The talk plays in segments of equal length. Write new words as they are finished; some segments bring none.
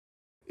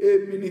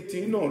èmi ni tí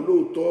náà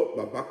lóòótọ́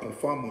bàbá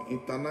confam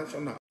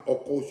international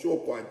ọkọ̀ oṣù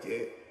ọkọ̀ àjẹ́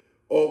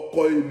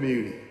ọkọ̀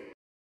èmèrè.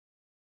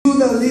 You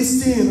that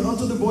listen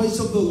unto the voice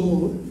of the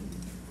Lord.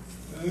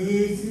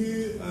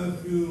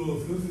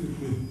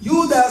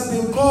 You that has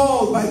been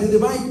called by the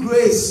divine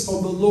grace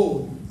of the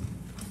Lord,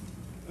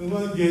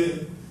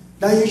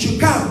 that you should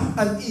come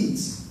and eat,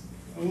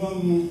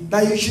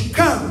 that you should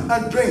come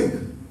and drink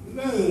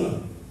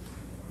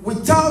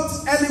without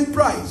any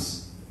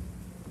price.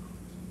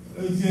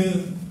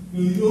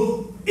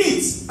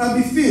 Eat and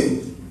be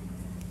filled.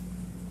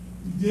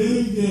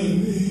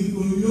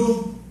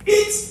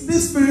 Eat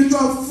this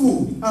spiritual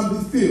food and be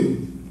filled.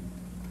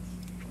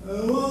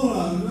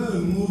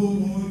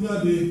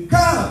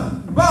 Come,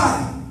 buy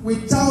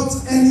without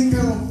any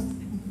kind of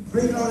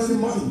bringing out any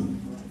money.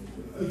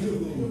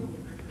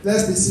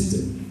 Let's be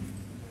seated.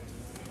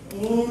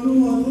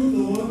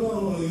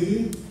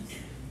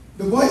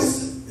 The voice,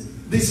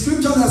 the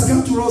scripture has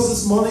come to us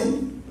this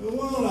morning.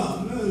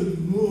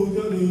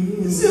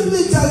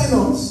 Simply telling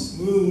us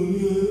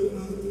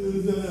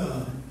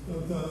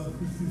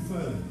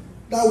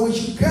that we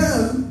should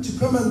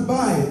come and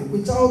buy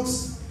without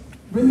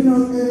bringing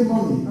out any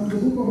money. And the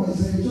book of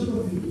Isaiah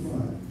chapter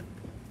 55.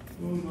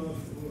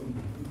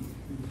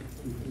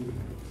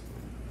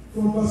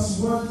 From verse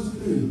 1 to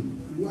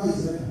 3.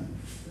 Isaiah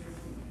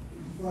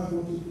 55,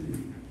 1 to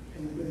 3.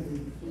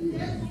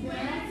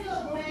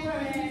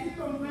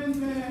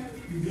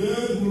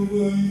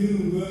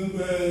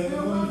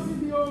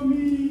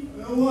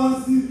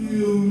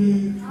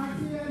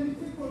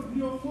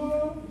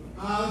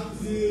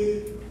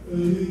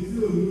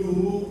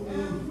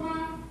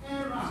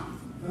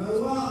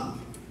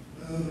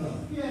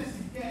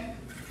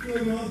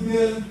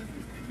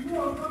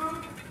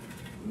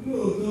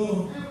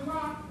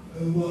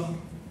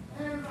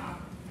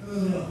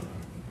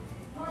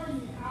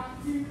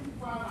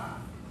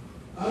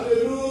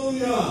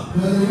 Hallelujah.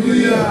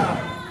 Hallelujah.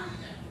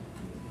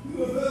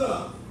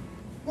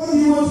 What do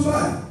you want to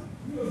buy?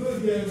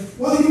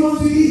 What do you want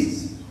to eat?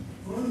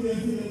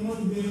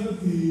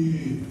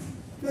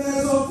 There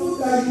is a food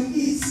that you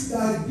eat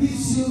that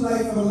gives you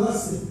life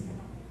everlasting.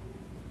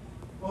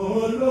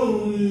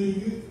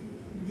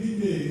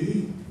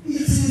 It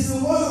is the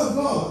word of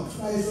God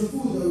that is the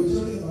food that we're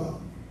talking about.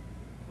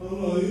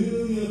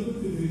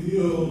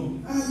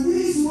 And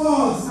these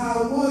words are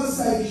words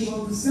that you should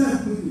understand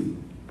quickly.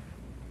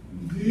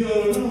 I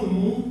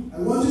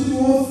want you to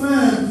hold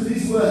firm to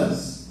these words,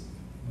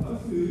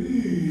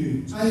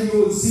 and you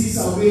will see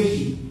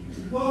salvation.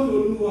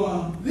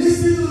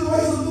 Listen to the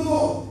voice of the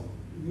Lord.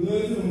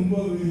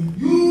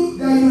 You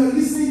that you are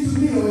listening to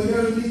me or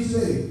hearing me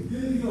today,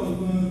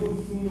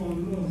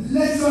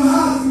 let your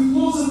heart be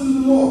closer to the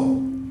Lord.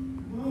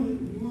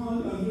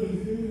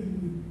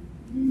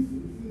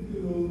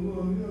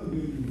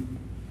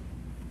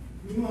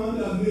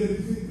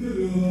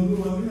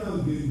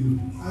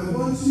 I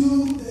want you,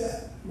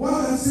 what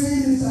I'm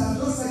saying is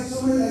just like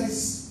somebody that is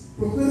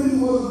proclaiming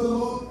the word of the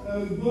Lord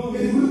in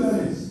the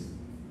wilderness.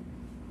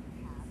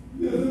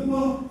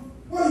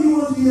 What do you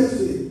want to hear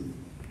today?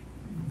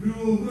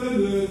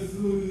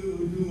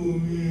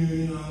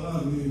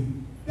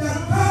 That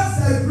paths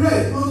thy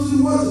bread unto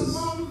the waters.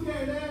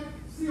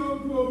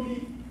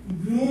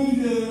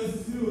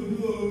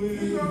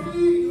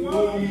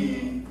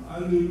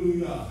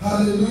 Hallelujah.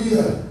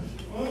 Hallelujah.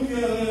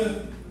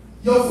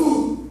 Your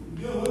food.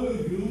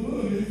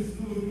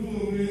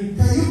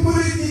 Can you put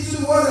it into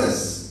the waters?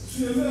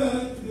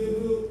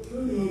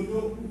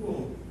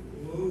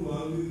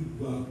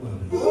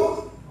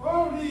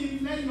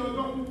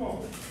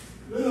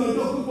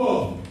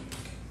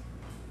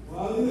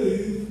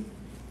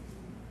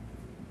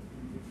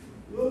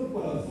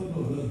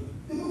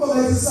 The book of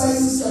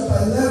Exercises chapter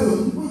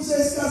 11, which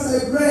says, cast thy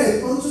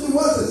bread unto the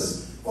waters,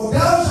 for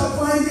thou shalt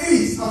find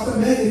it after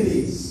many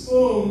days. You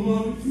don't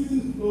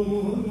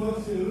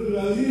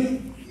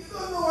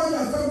know what you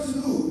have come to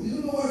do. You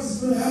don't know what is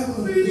going to happen.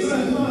 And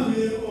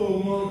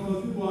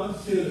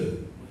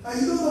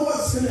you don't know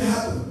what's going to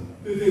happen.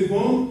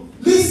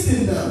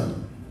 Listen now.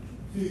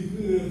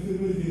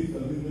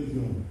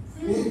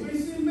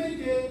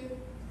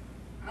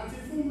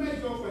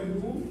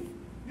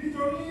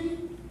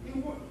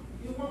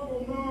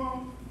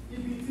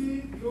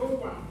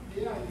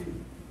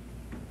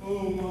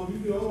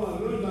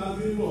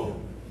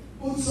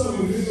 Put some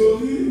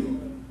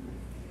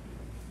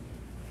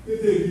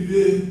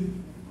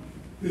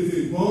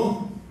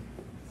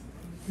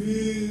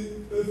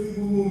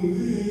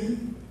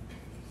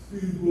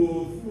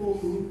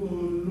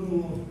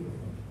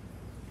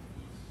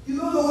You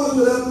don't know what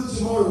will happen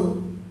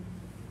tomorrow.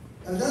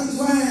 And that is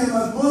why I am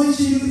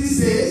admonishing you these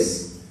days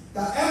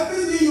that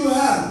everything you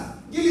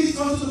have, give it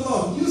unto the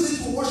Lord. Use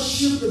it to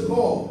worship the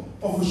God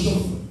of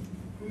Oshoffa.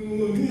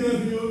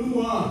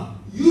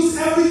 Use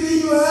everything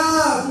you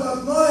have to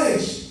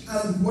acknowledge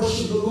and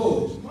worship the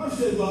Lord.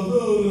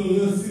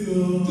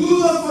 Do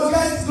not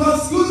forget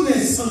God's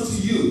goodness unto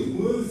you.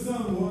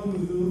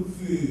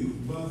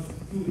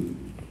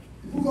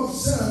 The book of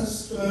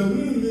Psalms.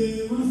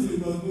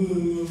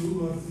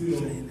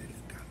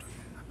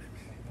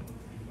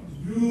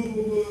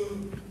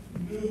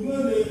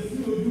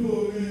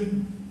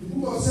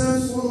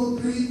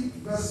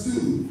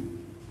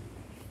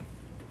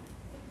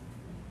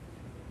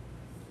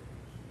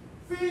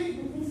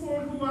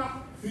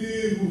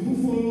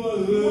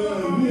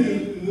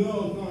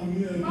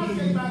 Má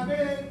ṣe gbàgbé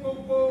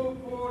gbogbo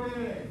oore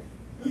rẹ̀.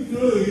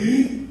 Nítorí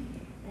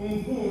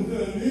ohunkóhun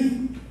tẹ̀ ní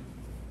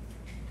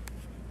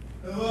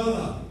ẹ wá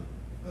là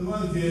ẹ wá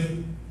jẹ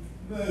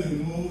bẹ́ẹ̀ ni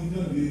mo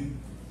jáde.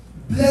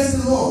 Bless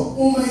the Lord,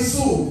 O my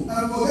soul,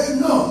 and forget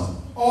not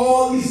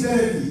all his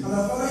benefits. And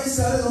our Father is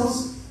telling us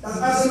that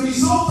as a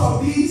result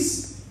of this,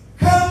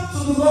 come to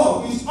the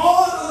Lord with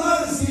all the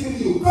Lord is giving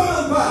you.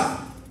 Come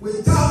back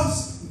without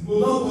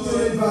not putting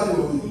any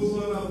value on it.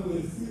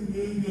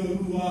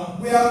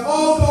 We have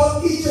all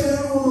got each and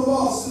every one of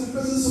us in the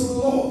presence of the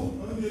Lord.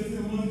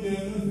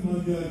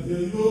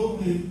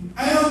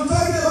 I am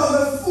talking about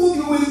the food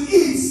you will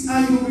eat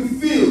and you will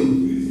feel.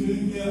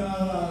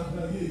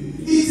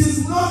 It is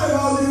not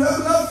about the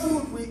regular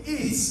food we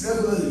eat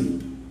regularly.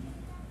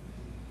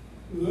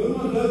 You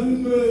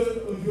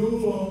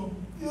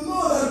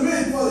know that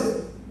rain falling.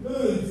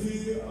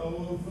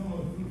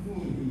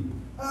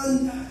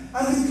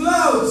 And the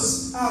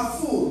clouds are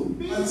full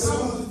and so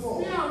on and so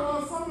forth.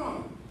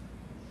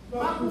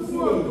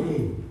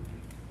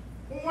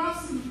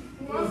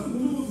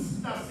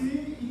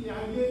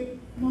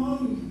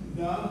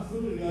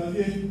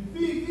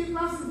 Bí kí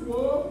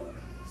lásìkò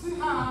sí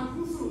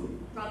àgúsù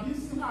tàbí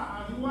sí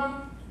àríwá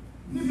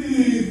níbi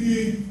igi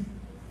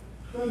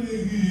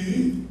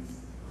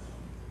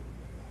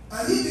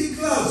And if the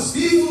clouds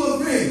be full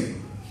of rain,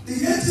 they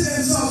empty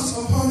themselves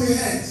upon their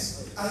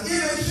heads, and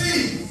if a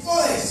tree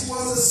falleth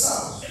towards the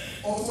south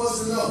or towards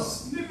the north.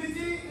 Níbi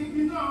tí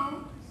igi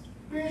náà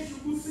gbé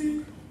ṣubú sí,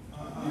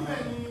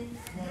 níbẹ̀ ni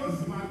yóò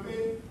sì máa gbé.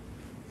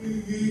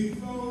 Igi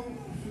tó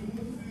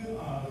ṣubú sí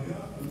àárín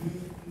àbí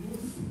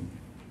lóṣù.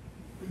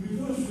 Ibi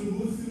tó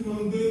ṣubú sí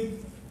máa ń gbé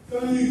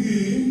káyìgì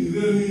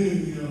ìrẹ́ni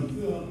ènìyàn tí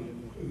a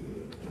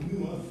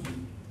oníwàásù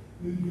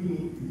nínú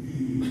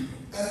igi.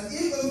 And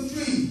if a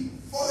tree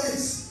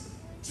falleth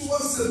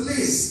towards the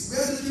place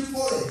where the tree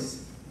falleth,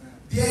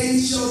 there it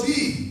shall be.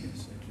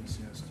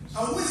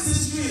 And what's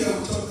this tree that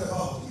we talked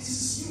about? This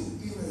is you,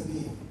 human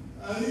being.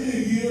 Ayé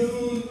igi ó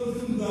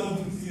tún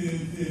dàbí ti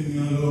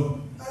ènìyàn lọ.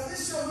 And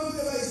this tree of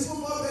whatever is even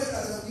more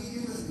better than we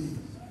human beings.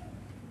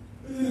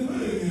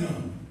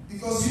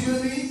 Because human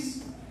beings,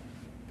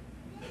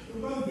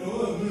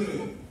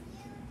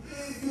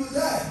 if you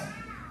die,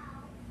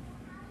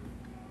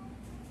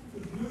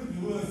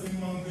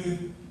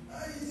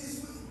 and it is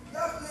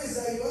that place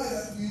that you are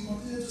that you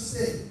continue to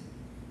stay.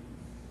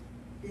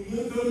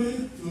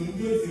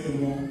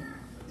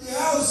 The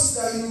house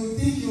that you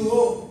think you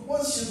own,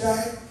 once you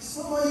die, it's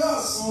not more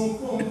yours.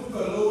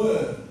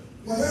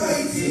 Whatever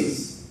it is.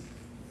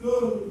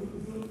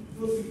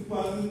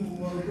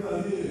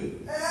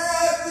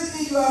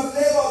 Everything you have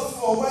labored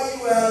for when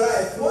you were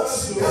alive, once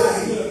you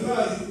die,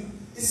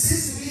 it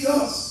ceases to be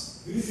yours.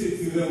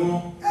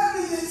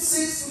 Everything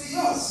ceases to be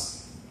yours.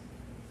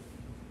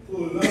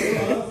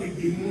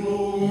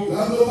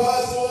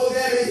 Landlords will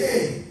there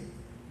again.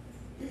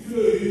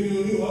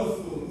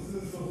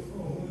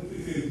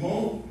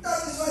 That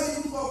is why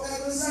the book of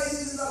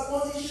Ecclesiastes is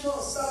admonishing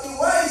us that be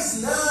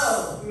wise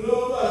now.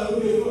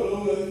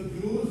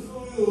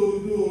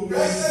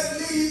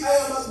 Presently, I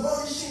am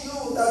admonishing you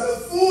that the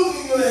food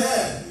in your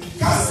hand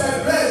cast thy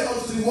bread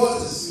unto the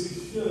waters,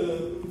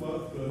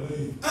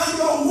 and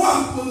your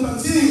work will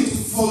continue to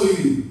follow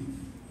you.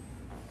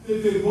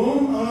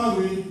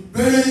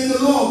 Brethren in the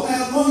Lord, I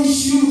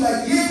admonish you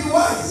that ye be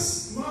wise.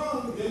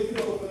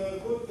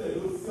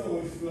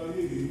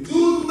 Do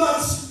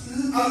not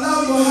allow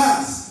your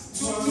hearts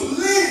to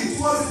lean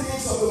towards the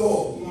things of the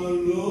Lord.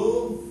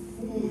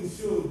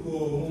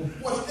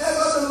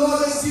 Whatever the Lord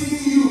has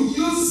given you,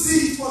 use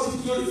it for the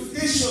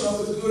glorification of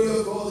the glory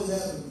of God in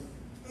heaven.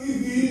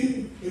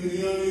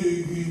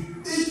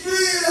 The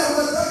tree that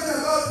we're talking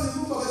about in the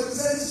book of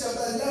Ecclesiastes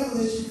chapter 11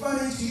 is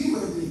referring to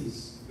human beings.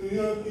 And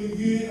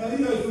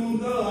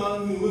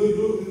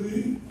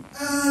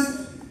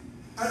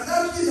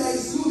that tree that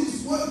is good is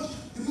what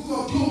the book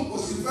of Job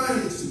was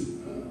referring to.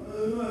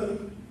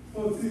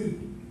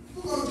 14.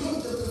 Book of Job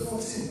chapter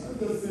 14.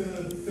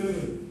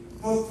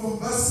 From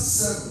verse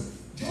 7.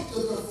 Job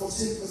chapter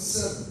 14 verse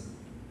 7.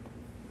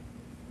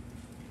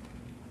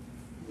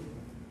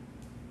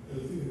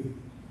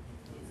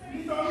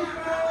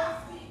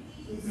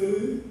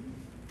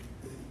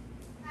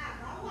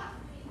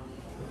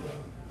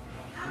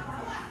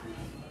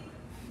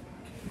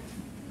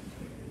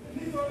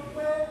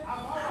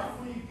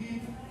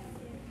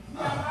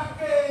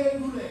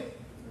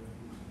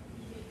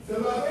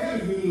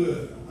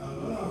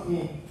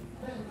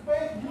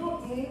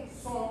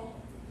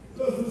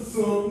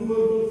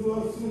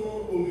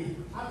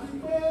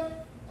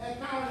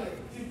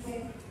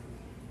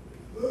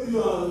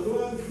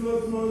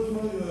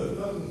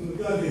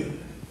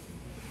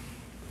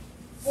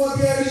 For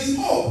there is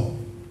hope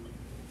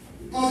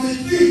of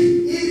the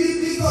tree,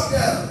 even bigger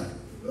down,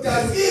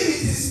 that if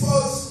it is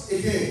sprout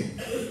again,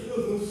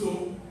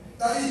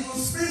 that it will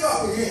spring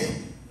up again.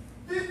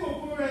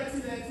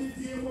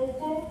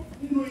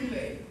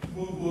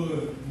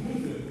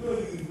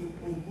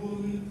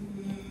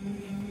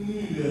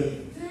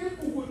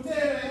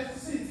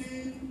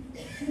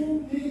 kú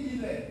ní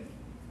ilẹ̀.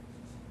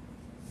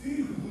 tí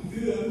ìkùkùté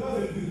rẹ̀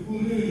láti fi kú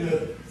ní ilẹ̀.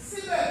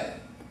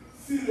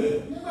 Síbẹ̀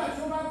nígbà tí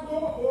ó bá gbọ́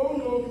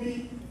òórùn omi,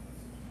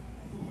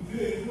 ìkùkùté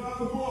rẹ̀ máa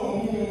gbọ́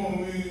ọ̀hún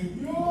omi.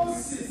 yóò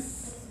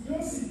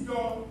sì yọ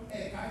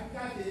ẹ̀ka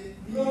jáde.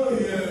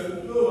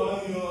 yóò wá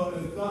yọ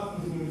ẹ̀ka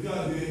tuntun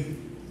jáde.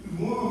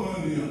 ṣùgbọ́n ọmọ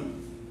ènìyàn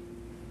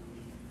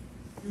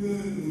kí ló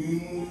ní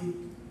mú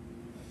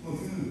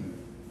ọtún?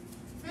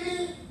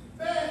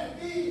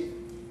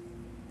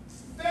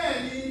 Bẹ́ẹ̀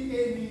ni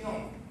ènìyàn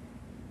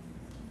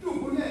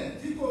dùbúlẹ̀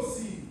tí kò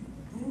sì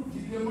dúró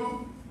dìde mọ́.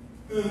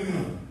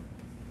 ènìyàn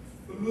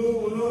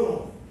olówó lọ́rọ̀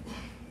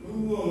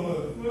olówó ọ̀rọ̀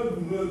ẹ̀ fún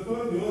ẹ̀dùnmọ́ ẹ̀ fún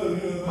ẹ̀dùnmọ́ ẹ̀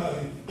ní ẹ̀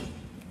báyìí.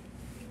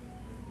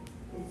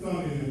 ó tán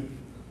nìyẹn.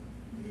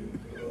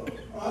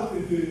 á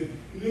tètè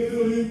ilé tó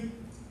ní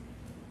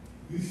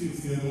kì í ṣe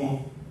tiẹ̀ mọ́.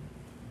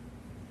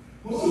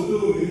 mọ́tò tó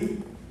rí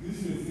kì í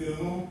ṣe tiẹ̀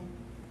mọ́.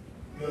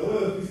 ìyàwó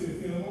ẹ̀ kì í ṣe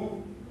tiẹ̀ mọ́.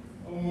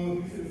 ọmọ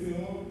kì í ṣe tiẹ̀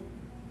mọ́.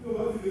 tí o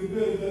bá ti lè gbé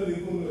ẹ̀ jáde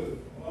kó rẹ̀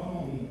wàá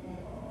mọ̀ ọ́n.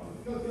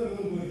 kẹ́kẹ́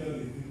ló ń gbé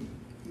jáde sí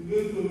ilé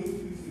tó ní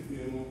kì í ṣe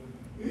tiẹ̀ mọ́.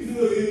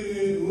 nítorí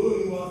ni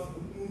òórùn wa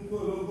ń kọ́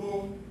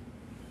lọ́gbọ́n.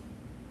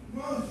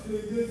 má ṣe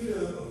jẹ́ kí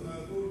ọ̀nà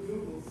tó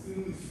jókòó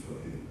sínú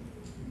ìṣòro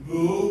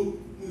lòó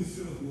ní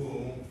ìṣòro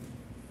ọ̀hún.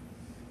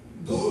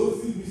 lòó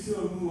sí iṣẹ́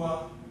olúwa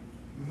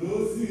lòó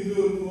sí ilé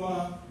olúwa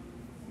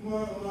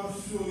máa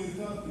ṣó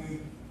ìtàkùn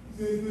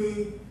tí pé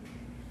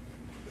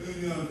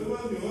ènìyàn tó bá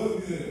ní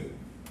ọ̀gbìn rẹ̀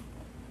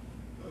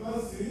ẹ bá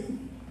sí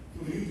kò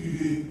ní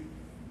dìde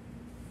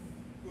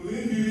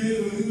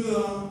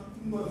onígbéra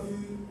nígbà tí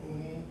òun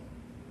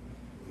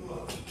ló wà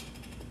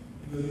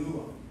ilẹ̀ yóò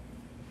wà.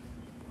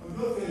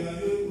 ọjọ́ kẹyìn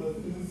ayé ìgbà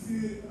tí mo sí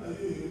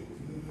ayé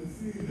ìgbà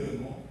sí ilẹ̀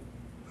mọ́.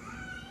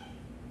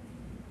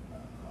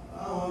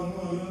 àwọn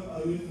náà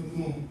ayé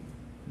tuntun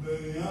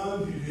bẹ̀rẹ̀ á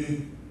dìde.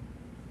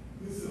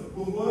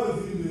 gbogbo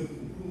láti ilẹ̀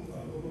kúkú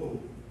àkọ́kọ́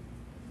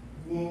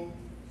wọn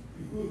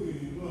ìkó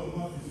ìkejì náà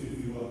má fi ṣe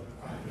ìwà.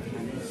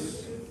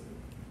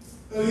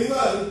 ẹ̀yìn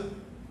báyìí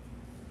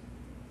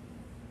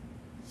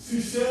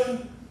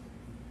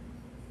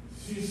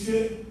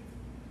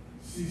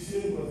ṣiṣẹ́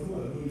ìgbà tó wà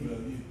lórí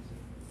ayé.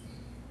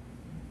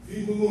 fi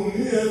gbogbo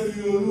ní ẹ fi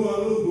olúwa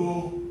lógo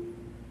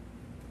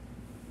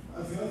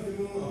àti láti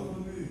mú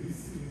àkọlé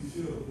ìbísí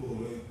iṣẹ́ ọ̀pọ̀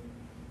rẹ̀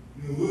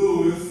ní ìwé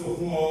òwe sọ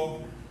fún ọ.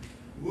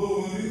 ìwé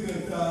òwe ní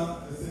kẹta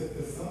ẹsẹ̀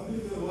kẹsàn-án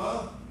níbẹ̀ wá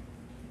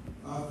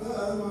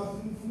àtàrà máa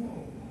fún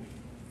ọ̀pọ̀.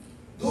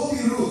 Though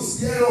the roots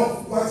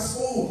thereof wax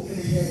old in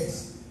the earth,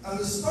 and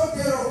the stock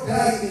thereof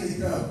die in the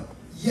ground,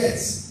 yet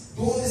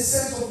though the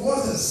scent of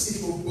waters it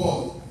will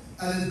burn,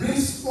 and it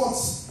brings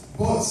forth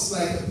buds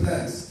like a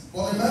plant,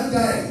 but a man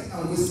died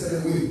and wasted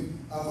away.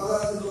 Our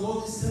Father, the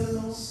Lord is telling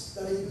us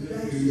that if you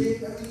die today,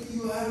 everything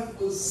you have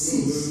will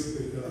cease.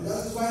 And that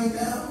is why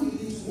now you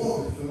need to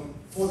work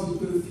for the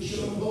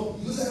glorification of God.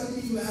 Use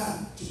everything you have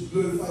to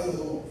glorify the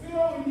Lord. Fi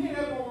ohùn ní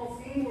rẹ̀ bọ̀wọ̀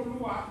fún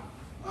Olúwa.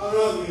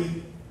 ara mi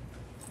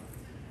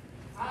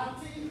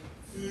Àti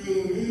fi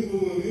omi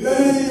gbogbo ní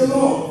Learning the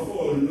Lord.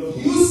 ọ̀pọ̀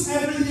Use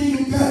everything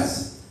you get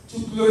to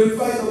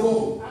glorify the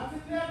Lord. àti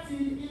láti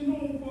inú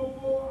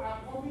gbogbo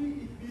àkọ́bí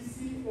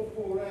ìbísí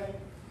oko rẹ̀.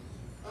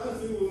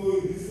 láti gbogbo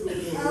ìbísí ọ̀pọ̀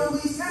And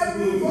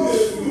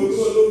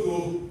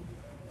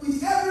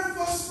with every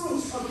first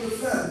fruit of your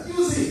plant,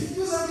 use it.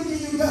 Use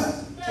everything you got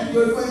to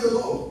glorify the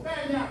Lord.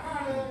 Bẹ́ẹ̀ ni àká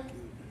rẹ̀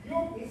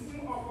yóò kún fún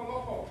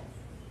ọ̀pọ̀lọpọ̀.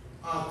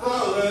 àká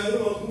rẹ̀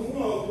ló kún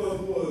fún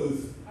ọ̀pọ̀lọpọ̀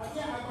Àti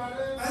àgbà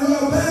rẹ̀ And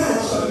your barn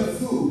shall be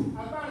full.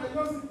 àgbà rẹ̀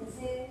yóò sì kún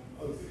fún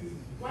ọtí.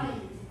 wáìnì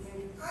tuntun.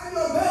 And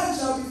your barn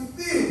shall be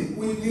filled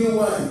with new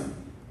wine.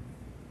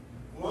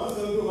 wọ́n á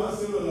sọ pé wọ́n á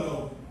ṣe lọ́la o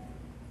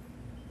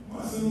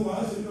wọ́n á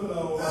ṣe lọ́la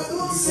o. And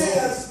don't say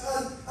that,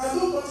 and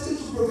don't continue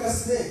to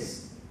procrastinate.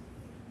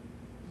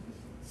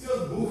 tí o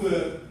bú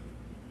fẹ́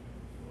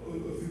o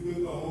ti gbé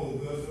àwọn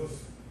òògùn ẹ̀ṣọ́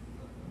sí.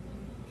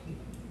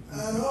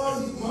 And all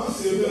má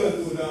ṣe bẹ́ẹ̀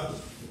tó dáa.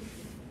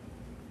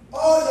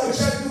 your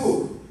checkbook,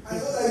 I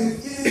know that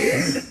you've given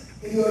it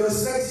in your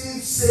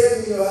respective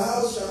save in your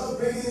house, shall not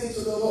bring it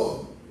into the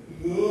Lord.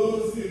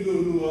 ló sì ló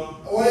olúwa.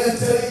 What I'm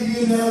telling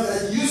you now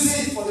that use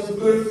it for the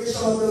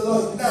glorification of the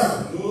Lord now.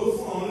 ló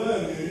fún ọ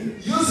lẹ́ẹ̀mí.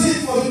 Use it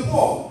for the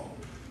poor.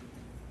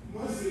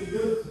 má ṣe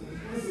lè kó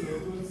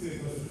tí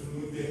ẹ̀ka ṣoṣo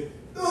ló jẹ́.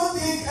 Don't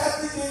think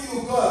everything you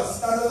got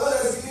that the Lord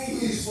has given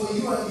you is for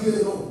you and you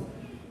alone.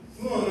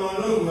 fún ọ̀nà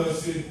ọlọ́run ẹ̀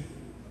ṣe.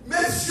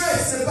 Make sure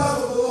it's the path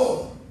of the Lord.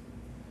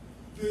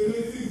 tèmi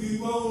tí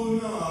ìgbìmọ̀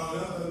náà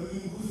àtàlẹ́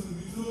ìbùsùn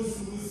ibi tó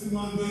ṣubú sí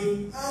máa ń gbé.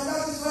 And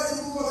that is why the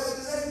book of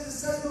Ecclesiastes is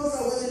telling us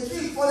that when the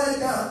tree fallen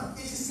down,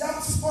 it is that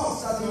spot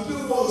that the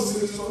tree falls to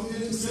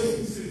continue to stay.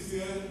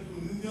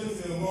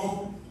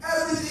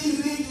 Everything you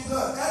think you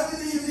got,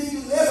 everything you think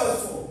you labor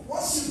for,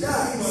 once you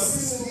die, it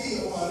ceases to be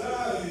yours.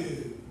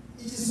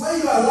 It is when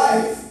you are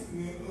alive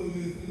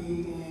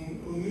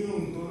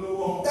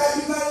that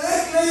you can lay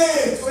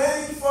claim to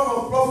any form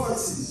of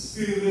properties.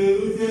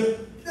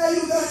 That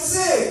you can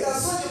say that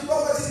such a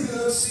property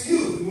belongs to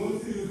you.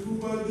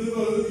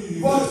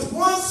 But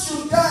once you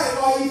die,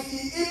 or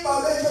if by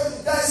nature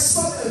you die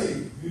suddenly,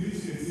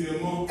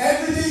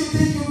 everything you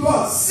think you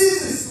got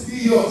ceases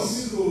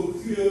yours.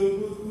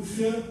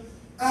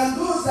 And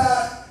those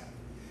that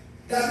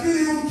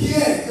didn't even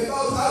care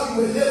about how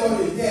you were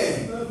laboring there.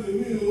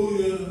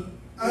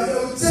 And they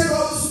will take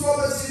all those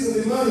properties and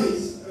the money.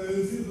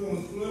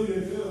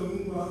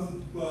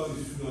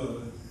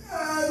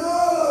 And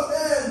all of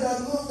them that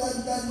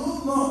know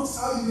not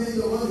how you made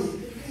your money.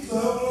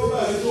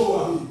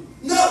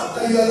 Now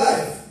that you are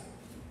alive,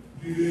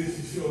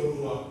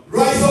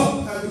 rise up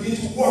and begin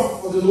to work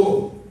for the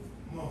Lord.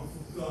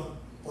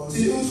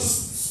 Continue to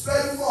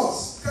spread forth.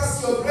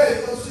 Cast your bread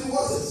onto the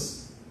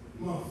waters.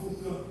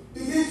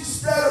 Begin to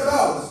spread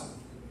about.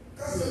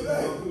 Cast your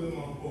bread.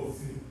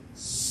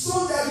 So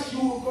that you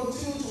will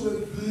continue to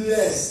be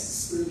blessed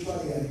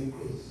spiritually and in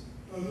grace.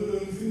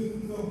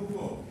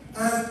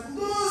 And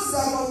those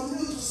that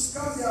continue to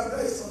scatter their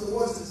breads on the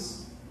waters,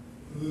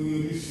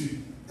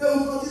 they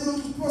will continue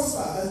to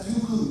prosper and do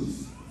good.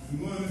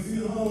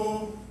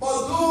 But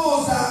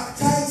those that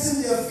tighten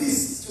their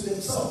fists to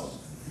themselves,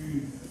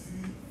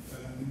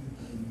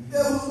 they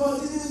will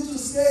continue to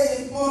stay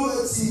in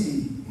poverty.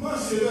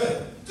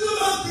 Do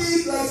not be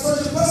like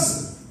such a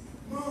person.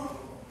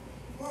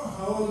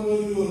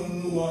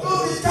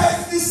 Don't be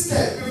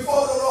tight-fisted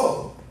before the Lord.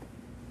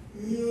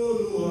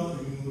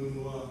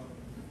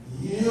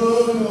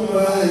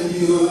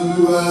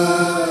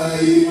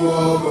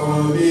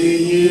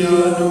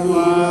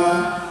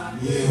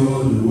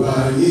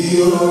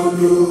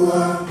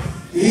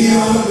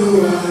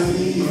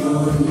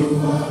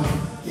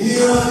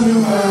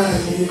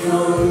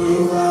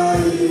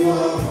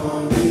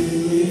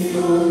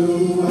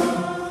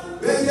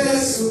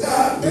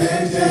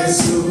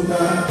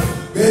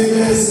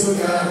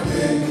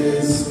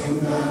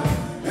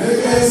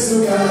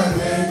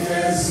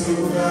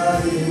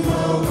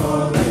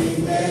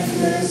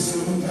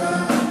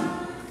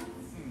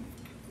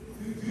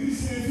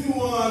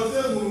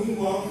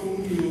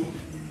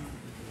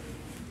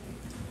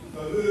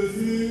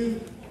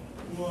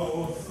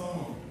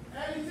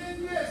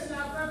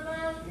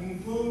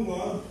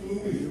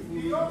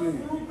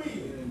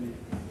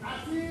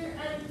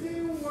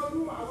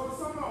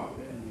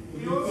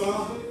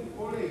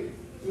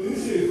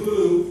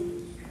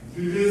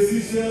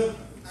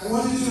 I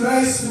want you to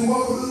rise to the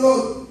work of the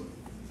Lord.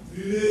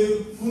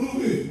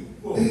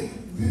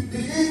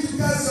 Begin to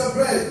cast your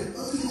bread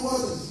onto the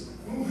waters.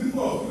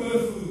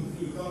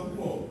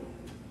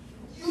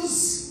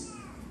 Use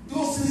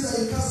those things that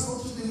you cast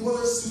onto the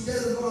waters to get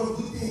a lot of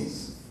good things.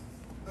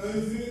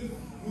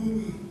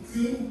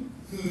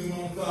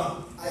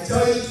 I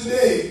tell you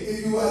today,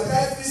 if you are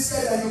that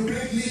fisted and you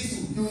bring little,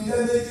 you will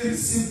definitely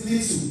receive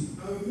little.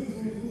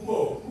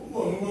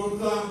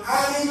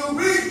 And if you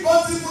bring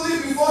bountifully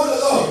before the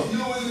Lord, you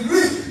will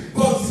reap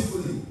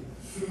bountifully.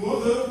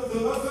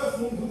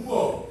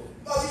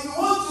 But if you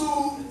want to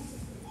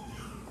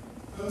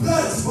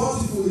plant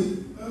bountifully,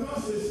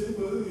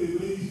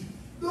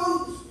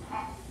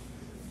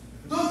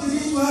 don't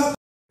begin to have.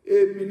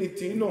 Èmi ni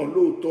tí náà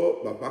lóòótọ́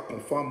bàbá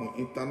confam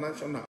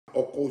international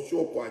ọkọ̀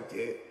Oshoffa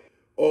jẹ́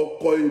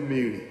ọkọ̀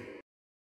Emèrè.